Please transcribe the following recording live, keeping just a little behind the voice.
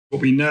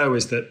What we know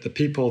is that the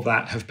people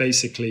that have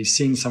basically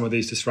seen some of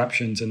these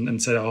disruptions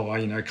and said, oh,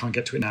 I can't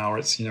get to it now, or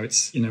it's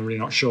really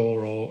not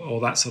sure,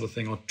 or that sort of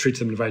thing, or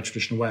treated them in a very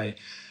traditional way,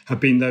 have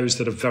been those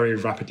that have very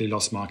rapidly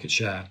lost market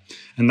share.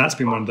 And that's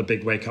been one of the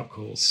big wake-up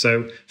calls.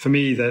 So for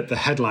me, the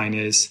headline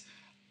is,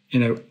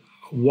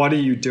 what are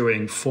you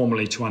doing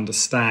formally to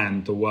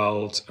understand the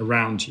world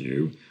around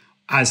you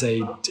as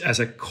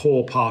a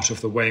core part of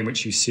the way in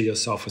which you see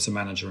yourself as a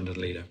manager and a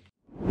leader?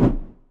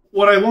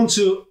 What I want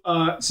to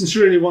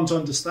sincerely want to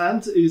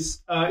understand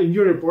is in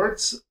your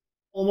reports,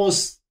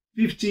 almost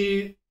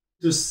 50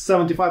 to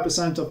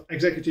 75% of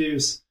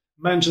executives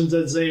mentioned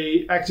that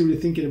they actively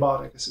thinking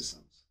about ecosystems.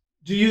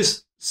 Do you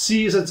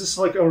see that this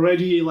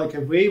already a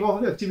wave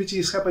of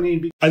activities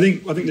happening? I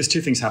think there's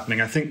two things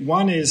happening. I think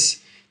one is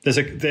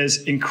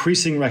there's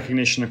increasing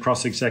recognition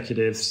across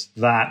executives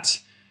that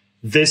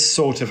this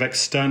sort of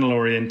external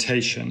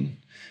orientation,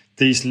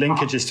 these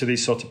linkages to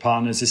these sorts of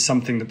partners, is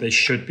something that they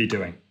should be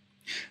doing.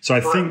 So I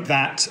think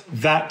that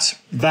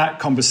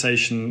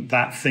conversation,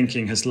 that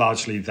thinking is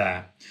largely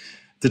there.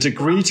 The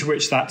degree to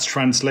which that's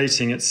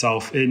translating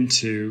itself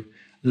into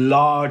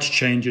large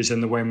changes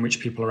in the way in which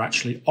people are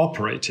actually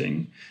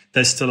operating,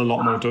 there's still a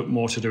lot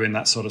more to do in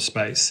that sort of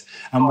space.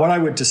 And what I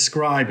would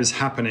describe as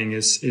happening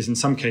is in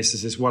some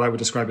cases is what I would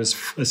describe as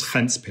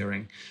fence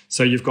peering.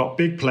 So you've got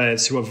big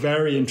players who are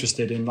very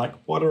interested in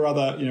what are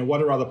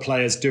other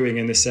players doing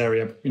in this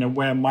area?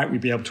 Where might we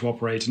be able to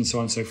operate, and so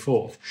on and so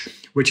forth.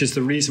 Which is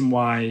the reason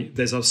why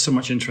there's so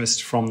much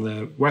interest from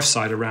the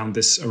website around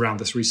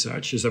this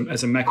research as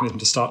a mechanism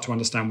to start to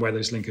understand where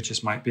those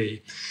linkages might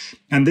be.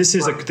 And this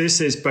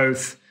is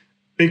both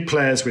big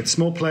players with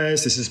small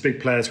players. This is big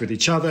players with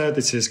each other.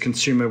 This is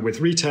consumer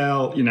with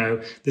retail.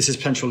 This is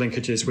potential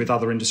linkages with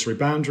other industry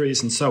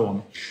boundaries and so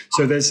on.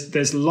 So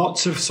there's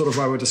lots of sort of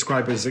what I would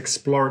describe as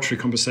exploratory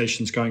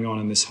conversations going on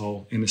in this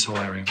whole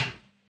area.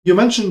 You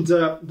mentioned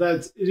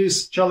that it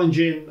is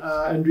challenging,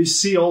 and we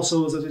see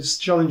also that it's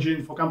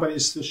challenging for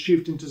companies to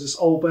shift into this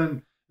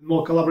open,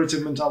 more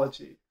collaborative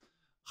mentality.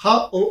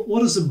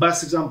 What is the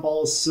best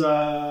examples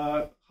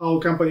how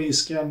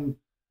companies can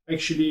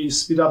actually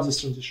speed up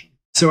this transition?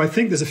 So I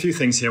think there's a few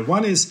things here.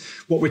 One is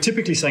what we're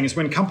typically saying is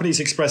when companies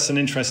express an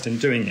interest in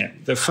doing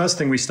it, the first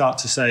thing we start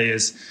to say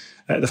is,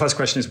 the first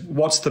question is,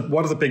 what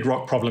are the big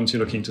rock problems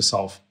you're looking to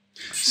solve?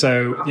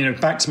 So,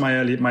 back to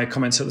my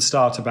comments at the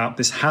start about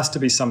this has to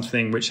be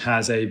something which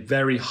has a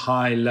very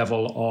high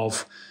level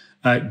of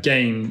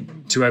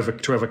gain to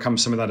overcome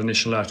some of that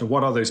initial alert. And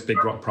what are those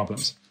big rock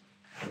problems?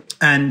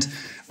 And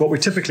what we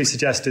typically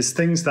suggest is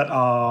things that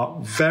are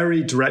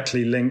very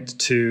directly linked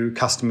to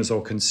customers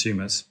or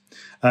consumers.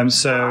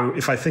 So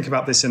if I think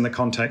about this in the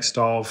context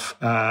of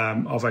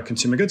a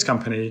consumer goods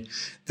company,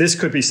 this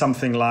could be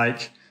something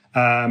like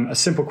a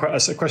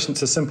question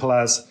that's as simple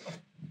as,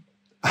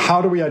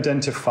 how do we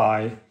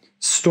identify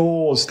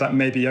stores that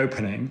may be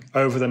opening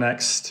over the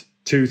next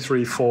 2,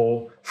 3,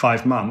 4,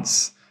 5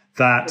 months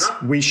that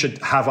we should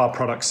have our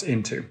products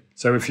into?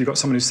 So if you've got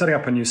someone who's setting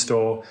up a new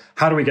store,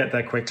 how do we get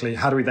there quickly?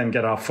 How do we then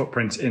get our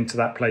footprint into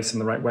that place in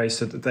the right way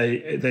so that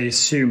they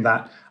assume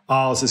that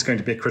ours is going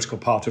to be a critical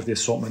part of the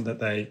assortment that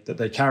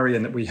they carry,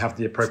 and that we have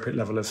the appropriate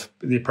level of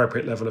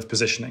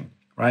positioning,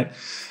 right?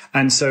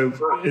 And so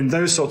in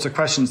those sorts of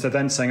questions, they're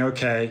then saying,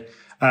 okay,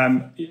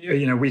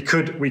 we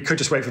could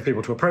just wait for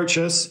people to approach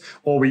us,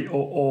 or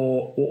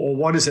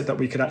what is it that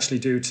we could actually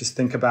do to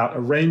think about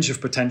a range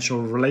of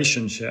potential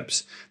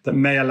relationships that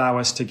may allow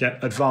us to get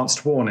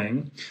advanced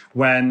warning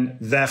when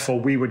therefore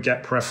we would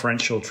get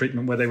preferential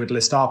treatment where they would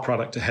list our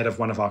product ahead of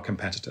one of our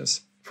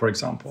competitors, for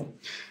example.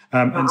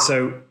 And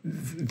so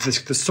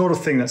the sort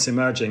of thing that's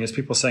emerging is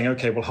people saying,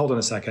 okay, well, hold on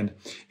a second.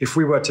 If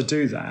we were to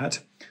do that,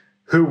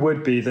 who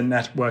would be the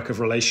network of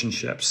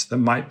relationships that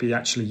might be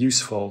actually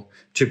useful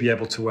to be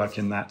able to work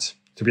in that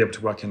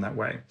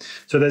way?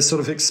 So there's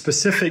sort of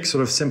specific,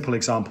 sort of simple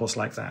examples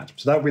like that.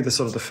 So that would be the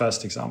sort of the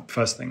first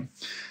thing.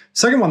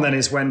 Second one then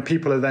is when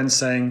people are then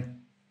saying,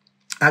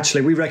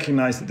 actually, we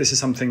recognize that this is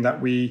something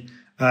that we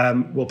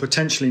will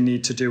potentially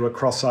need to do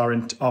across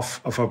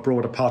of a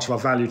broader part of our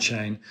value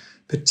chain,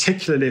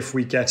 particularly if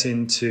we get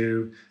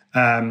into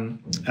the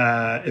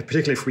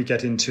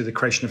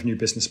creation of new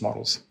business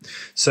models.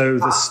 So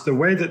the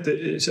way that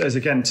as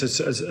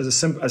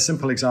a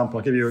simple example,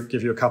 I'll give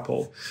you a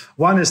couple.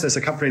 One is there's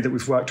a company that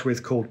we've worked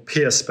with called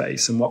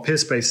Peerspace, and what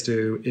Peerspace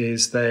do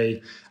is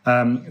they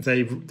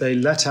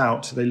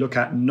look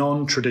at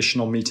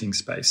non-traditional meeting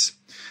space.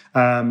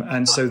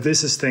 And so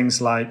this is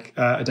things like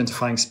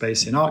identifying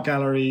space in art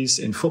galleries,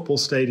 in football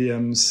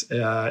stadiums,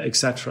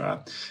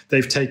 etc.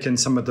 They've taken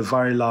some of the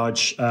very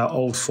large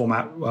old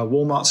format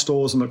Walmart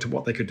stores and looked at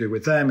what they could do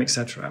with them,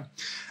 etc.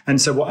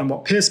 And so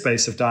what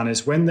Peerspace have done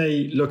is when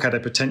they look at a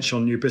potential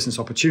new business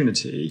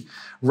opportunity,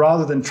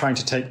 rather than trying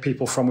to take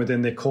people from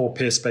within their core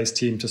Peerspace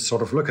team to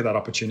sort of look at that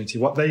opportunity,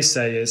 what they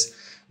say is,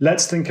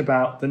 let's think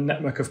about the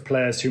network of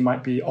players who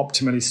might be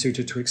optimally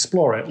suited to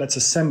explore it. Let's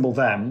assemble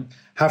them,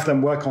 have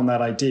them work on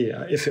that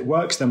idea. If it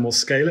works, then we'll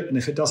scale it. And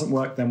if it doesn't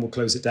work, then we'll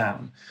close it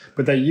down.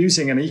 But they're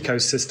using an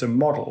ecosystem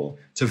model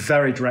to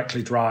very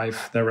directly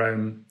drive their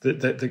own,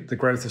 the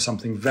growth of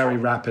something very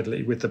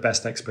rapidly with the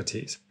best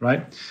expertise,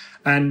 right?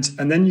 And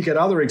then you get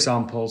other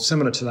examples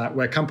similar to that,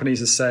 where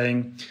companies are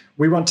saying,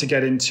 we want to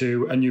get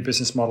into a new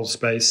business model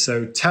space.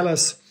 So tell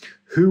us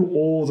who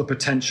all the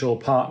potential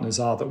partners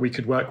are that we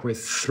could work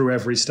with through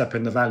every step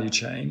in the value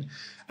chain.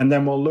 And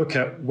then we'll look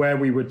at where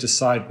we would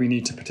decide we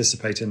need to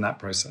participate in that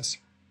process,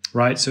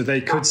 right? So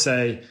they could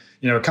say,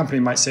 a company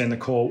might say in the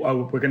call,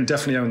 oh, we're going to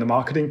definitely own the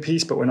marketing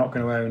piece, but we're not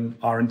going to own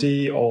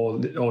R&D or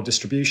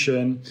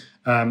distribution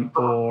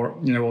or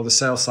the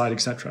sales side,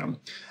 etc.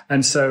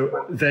 And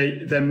so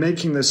they're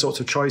making those sorts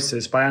of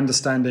choices by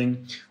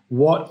understanding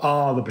what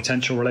are the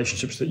potential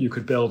relationships that you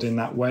could build in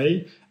that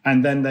way.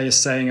 And then they're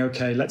saying,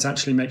 okay, let's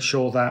actually make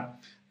sure that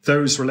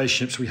those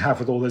relationships we have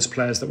with all those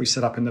players that we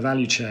set up in the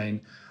value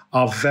chain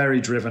are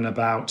very driven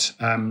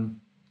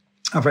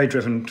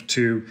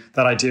to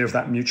that idea of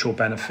that mutual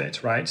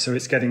benefit, right? So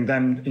it's getting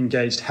them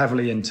engaged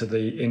heavily into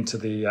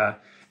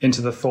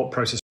the thought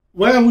process.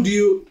 Where would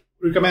you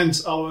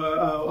recommend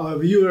our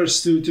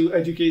viewers to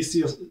educate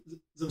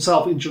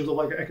themselves in terms of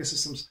like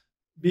ecosystems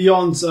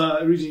beyond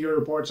reading your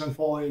reports and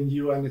following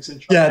you and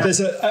Accenture? Yeah,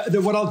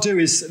 what I'll do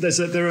is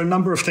there are a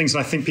number of things that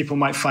I think people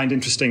might find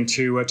interesting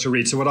to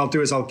read. So what I'll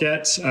do is I'll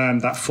get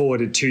that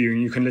forwarded to you,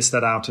 and you can list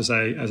that out as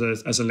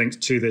a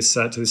link to this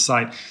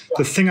site.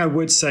 The thing I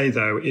would say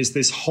though is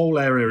this whole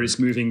area is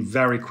moving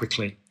very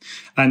quickly.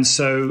 And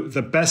so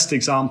the best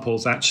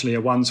examples actually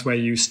are ones where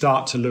you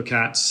start to look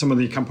at some of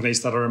the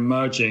companies that are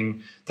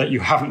emerging that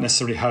you haven't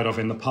necessarily heard of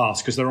in the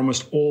past, because they're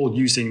almost all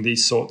using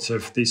these sorts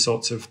of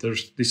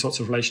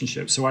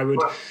relationships. So I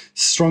would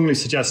strongly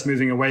suggest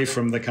moving away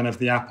from the kind of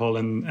the Apple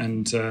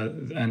and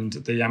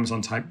the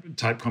Amazon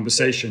type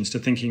conversations to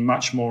thinking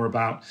much more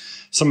about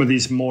some of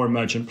these more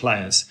emergent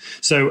players.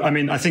 So I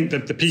mean, I think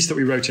that the piece that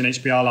we wrote in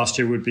HBR last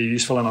year would be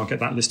useful, and I'll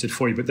get that listed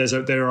for you. But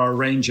there are a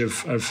range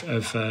of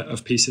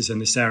pieces in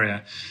this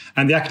area,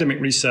 and the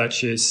academic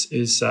research is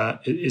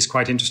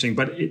quite interesting.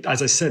 But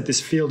as I said,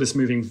 this field is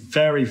moving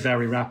very,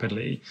 very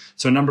rapidly.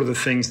 So a number of the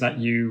things that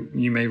you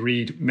may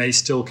read may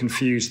still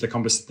confuse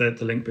the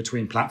link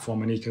between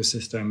platform and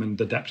ecosystem and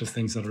the depth of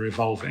things that are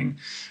evolving.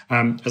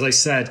 As I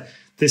said,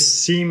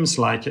 this seems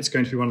like it's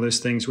going to be one of those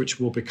things which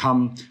will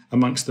become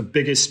amongst the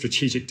biggest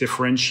strategic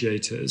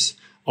differentiators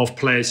of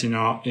players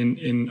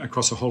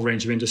across a whole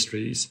range of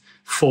industries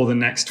for the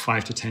next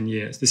 5 to 10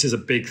 years. This is a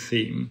big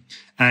theme.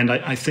 And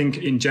I think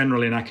in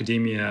general in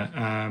academia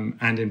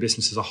and in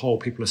business as a whole,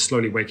 people are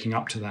slowly waking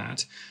up to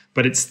that.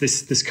 But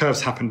this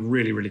curve's happened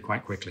really, really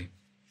quite quickly.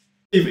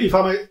 If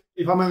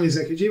I'm an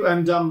executive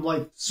and I'm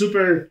like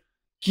super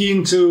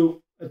keen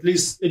to at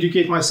least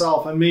educate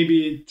myself and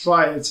maybe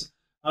try it,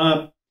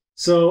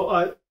 so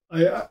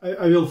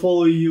I will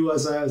follow you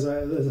as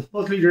a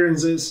thought leader in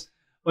this.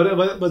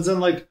 But then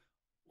like,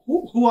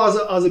 who are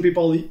the other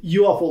people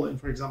you are following,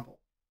 for example?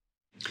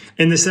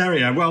 In this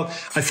area, well,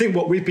 I think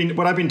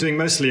what I've been doing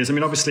mostly is, I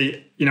mean,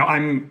 obviously,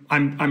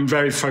 I'm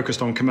very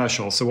focused on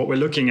commercial. So what we're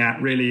looking at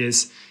really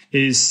is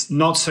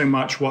not so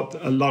much what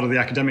a lot of the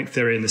academic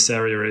theory in this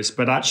area is,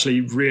 but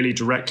actually really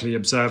directly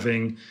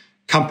observing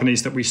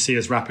companies that we see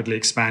as rapidly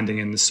expanding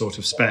in this sort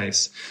of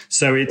space.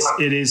 So it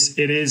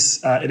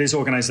is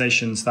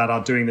organizations that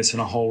are doing this in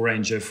a whole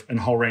range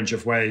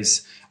of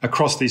ways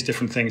across these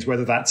different things,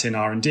 whether that's in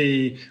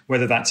R&D,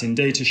 whether that's in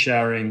data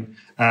sharing,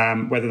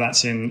 whether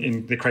that's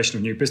in the creation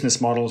of new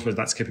business models, whether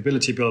that's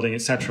capability building,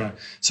 etc.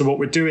 So what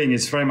we're doing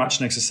is very much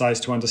an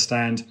exercise to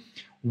understand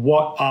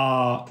what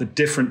are the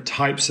different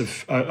types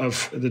of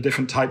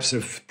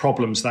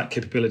problems that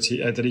that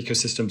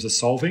ecosystems are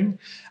solving,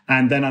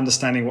 and then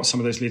understanding what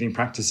some of those leading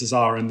practices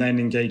are, and then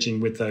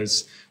engaging with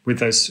those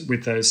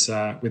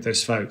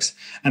folks.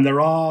 And there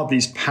are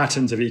these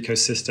patterns of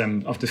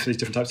ecosystem of these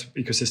different types of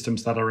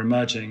ecosystems that are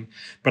emerging.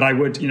 But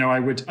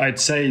I'd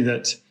say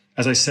that,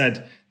 as I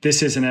said,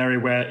 this is an area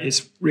where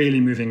it's really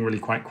moving really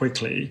quite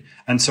quickly.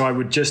 And so I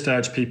would just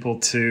urge people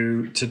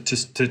to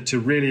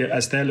really,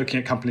 as they're looking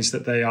at companies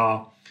that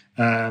they're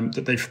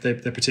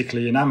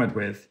particularly enamored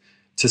with,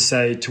 to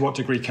say to what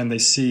degree can they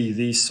see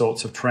these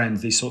sorts of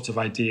trends, these sorts of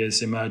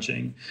ideas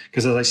emerging?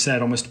 Because as I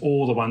said, almost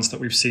all the ones that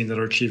we've seen that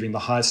are achieving the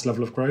highest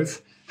level of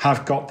growth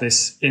have got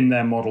this in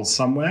their model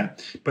somewhere,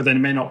 but they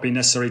may not be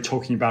necessarily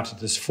talking about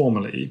it as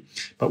formally.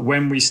 But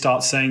when we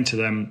start saying to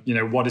them,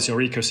 what is your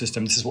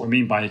ecosystem? This is what we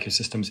mean by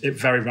ecosystems. It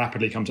very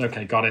rapidly comes,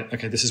 okay, got it.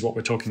 Okay, this is what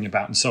we're talking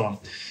about, and so on.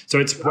 So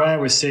it's where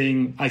we're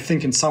seeing, I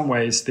think in some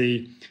ways,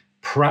 the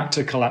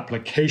practical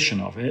application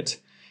of it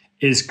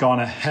is gone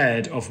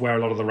ahead of where a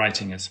lot of the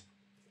writing is.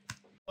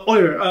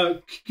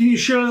 Oliver, can you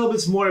share a little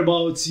bit more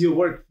about your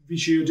work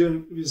which you're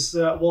doing with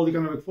World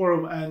Economic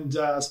Forum and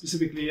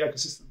specifically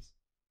ecosystems?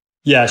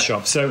 Yeah,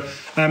 sure. So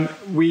as a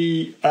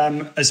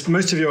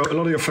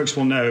lot of your folks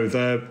will know,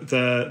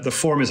 the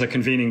forum is a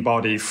convening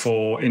body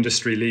for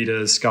industry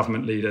leaders,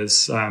 government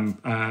leaders,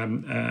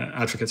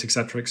 advocates, et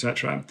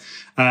cetera,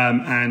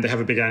 and they have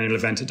a big annual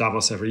event at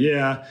Davos every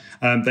year.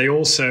 They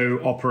also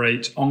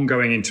operate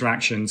ongoing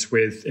interactions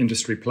with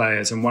industry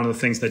players, and one of the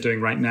things they're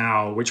doing right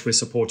now, which we're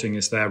supporting,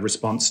 is their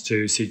response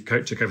to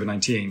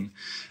COVID-19,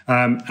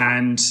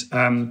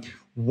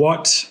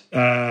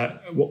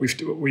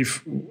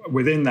 we've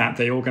within that,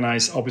 they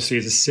organize obviously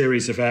as a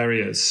series of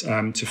areas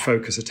to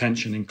focus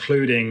attention,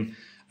 including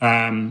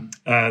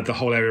the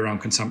whole area around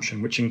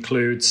consumption, which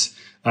includes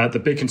the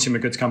big consumer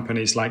goods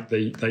companies like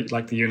the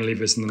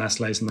Unilevers and the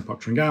Nestle's and the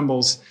Procter &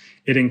 Gamble's.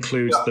 It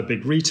includes the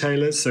big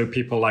retailers, so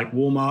people like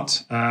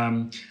Walmart,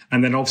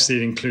 and then obviously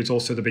it includes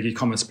also the big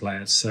e-commerce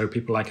players, so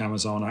people like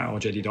Amazon or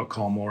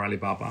JD.com or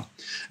Alibaba.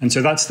 And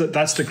so that's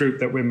the group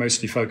that we're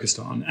mostly focused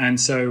on.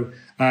 And so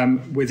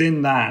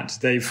within that,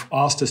 they've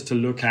asked us to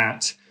look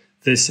at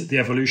the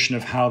evolution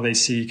of how they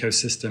see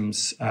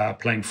ecosystems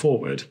playing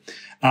forward,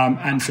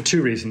 and for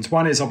two reasons.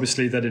 One is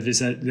obviously that it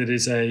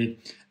is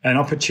an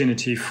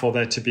opportunity for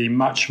there to be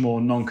much more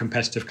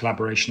non-competitive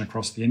collaboration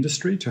across the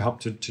industry to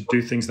help to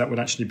do things that would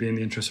actually be in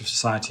the interest of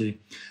society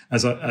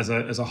as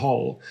a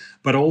whole.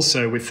 But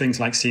also with things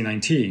like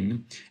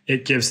C19,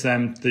 it gives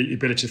them the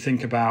ability to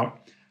think about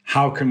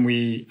how can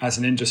we, as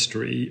an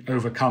industry,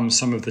 overcome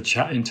some of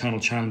the internal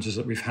challenges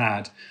that we've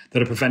had that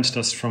have prevented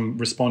us from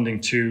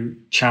responding to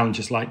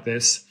challenges like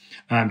this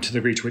to the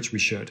degree to which we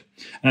should.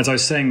 And as I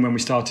was saying when we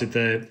started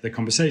the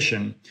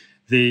conversation,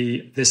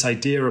 this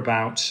idea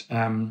about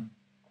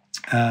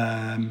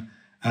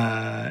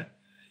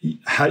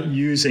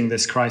using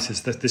this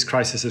crisis, that this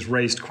crisis has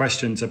raised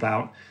questions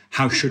about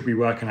how should we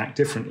work and act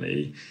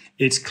differently.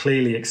 It's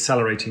clearly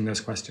accelerating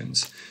those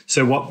questions.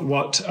 So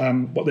what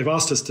they've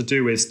asked us to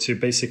do is to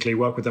basically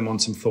work with them on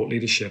some thought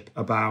leadership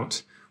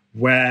about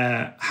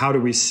how do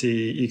we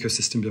see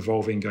ecosystems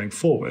evolving going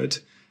forward,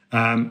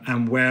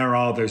 and where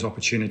are those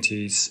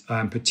opportunities,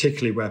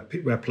 particularly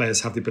where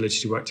players have the ability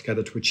to work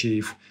together to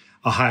achieve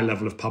a higher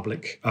level of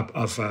public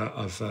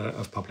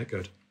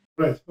good.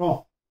 Right.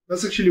 Oh,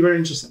 that's actually very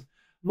interesting.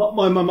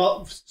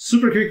 My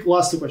super quick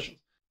last two questions.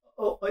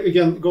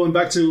 Again, going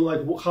back to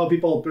like how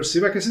people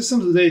perceive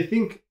ecosystems, they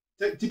think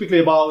typically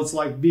about it's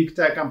like big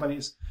tech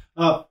companies.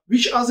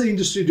 Which other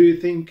industry do you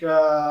think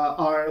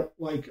are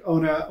like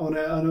on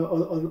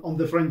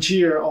the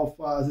frontier of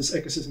this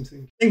ecosystem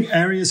thing? I think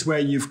areas where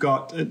you've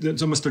got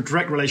there's almost a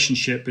direct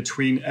relationship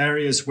between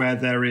areas where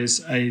there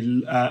is a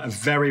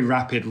very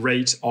rapid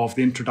rate of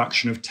the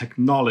introduction of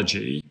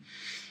technology,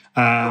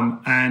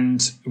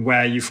 and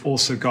where you've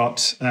also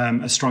got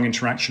a strong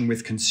interaction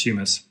with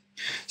consumers.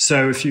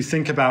 So if you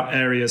think about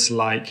areas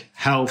like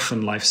health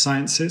and life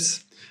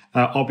sciences,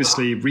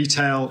 obviously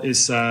retail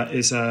is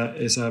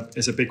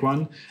a big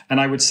one, and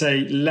I would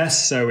say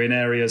less so in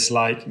areas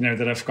like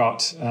that have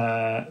got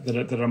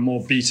that are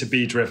more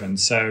B2B driven.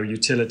 So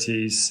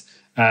utilities,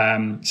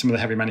 some of the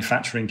heavy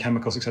manufacturing,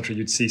 chemicals, etc.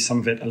 You'd see some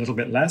of it a little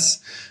bit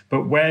less,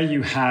 but where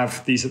you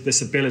have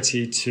this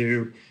ability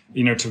to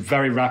to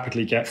very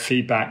rapidly get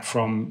feedback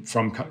from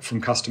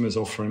customers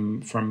or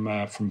from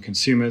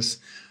consumers.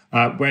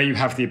 Where you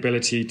have the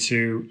ability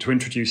to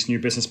introduce new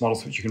business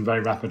models which you can very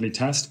rapidly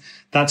test,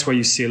 that's where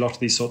you see a lot of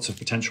these sorts of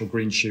potential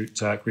green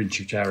shoot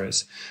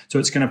areas. So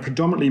it's going to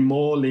predominantly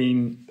more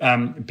lean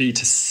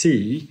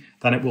B2C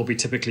than it will be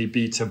typically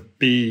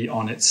B2B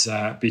on its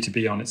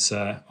B2B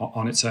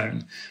on its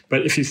own.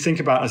 But if you think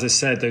about, as I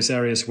said, those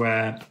areas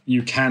where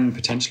you can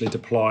potentially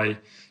deploy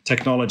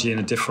technology in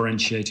a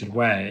differentiated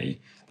way,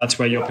 that's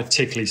where you're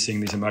particularly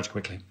seeing these emerge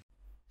quickly.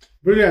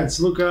 Brilliant.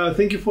 Look,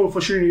 thank you for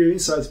sharing your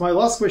insights. My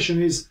last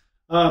question is,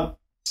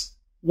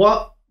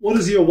 what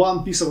is your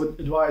one piece of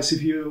advice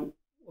if you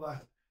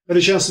had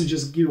a chance to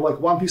just give like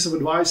one piece of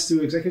advice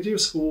to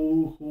executives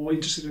who are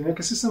interested in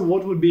ecosystem?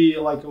 What would be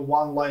like a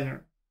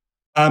one-liner?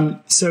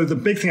 So the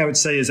big thing I would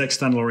say is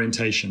external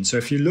orientation. So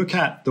if you look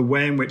at the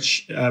way in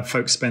which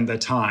folks spend their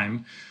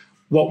time,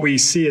 what we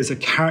see as a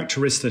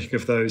characteristic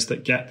of those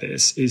that get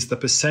this is the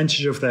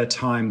percentage of their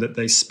time that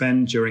they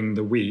spend during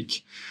the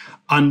week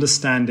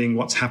understanding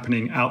what's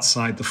happening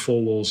outside the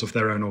four walls of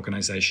their own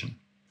organization.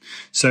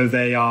 So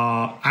they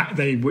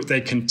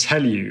can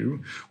tell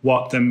you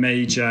what the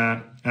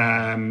major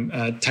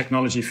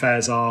technology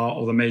fairs are,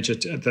 or the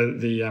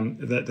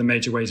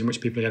major ways in which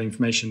people are getting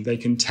information. They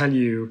can tell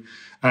you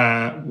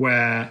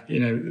where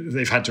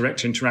they've had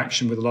direct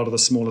interaction with a lot of the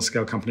smaller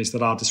scale companies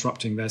that are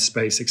disrupting their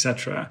space,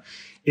 etc.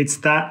 It's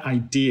that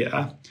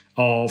idea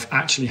of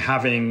actually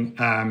having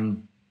a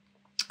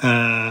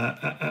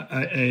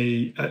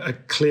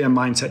clear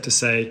mindset to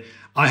say,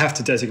 I have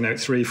to designate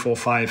 3, 4,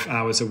 5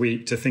 hours a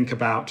week to think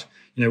about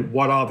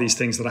what are these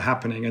things that are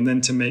happening, and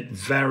then to make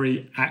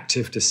very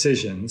active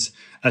decisions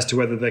as to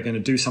whether they're going to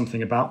do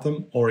something about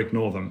them or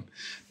ignore them.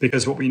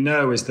 Because what we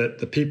know is that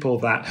the people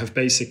that have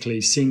basically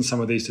seen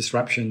some of these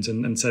disruptions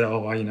and said,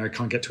 oh, I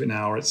can't get to it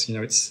now, or it's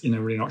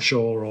really not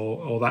sure,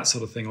 or that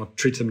sort of thing, or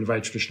treated them in a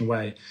very traditional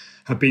way,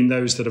 have been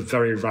those that have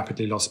very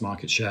rapidly lost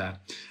market share.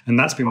 And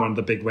that's been one of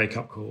the big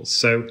wake-up calls.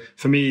 So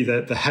for me,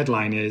 the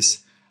headline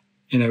is,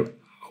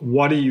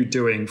 what are you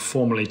doing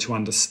formally to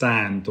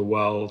understand the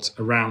world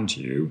around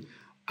you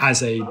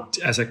as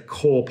a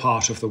core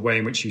part of the way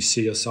in which you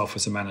see yourself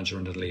as a manager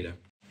and a leader?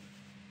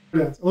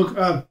 Yeah. Look,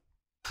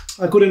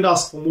 I couldn't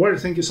ask for more.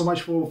 Thank you so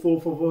much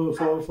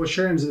for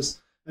sharing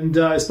this, and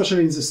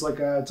especially in this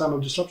time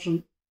of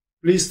disruption.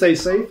 Please stay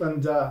safe,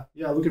 and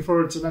looking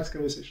forward to the next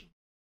conversation.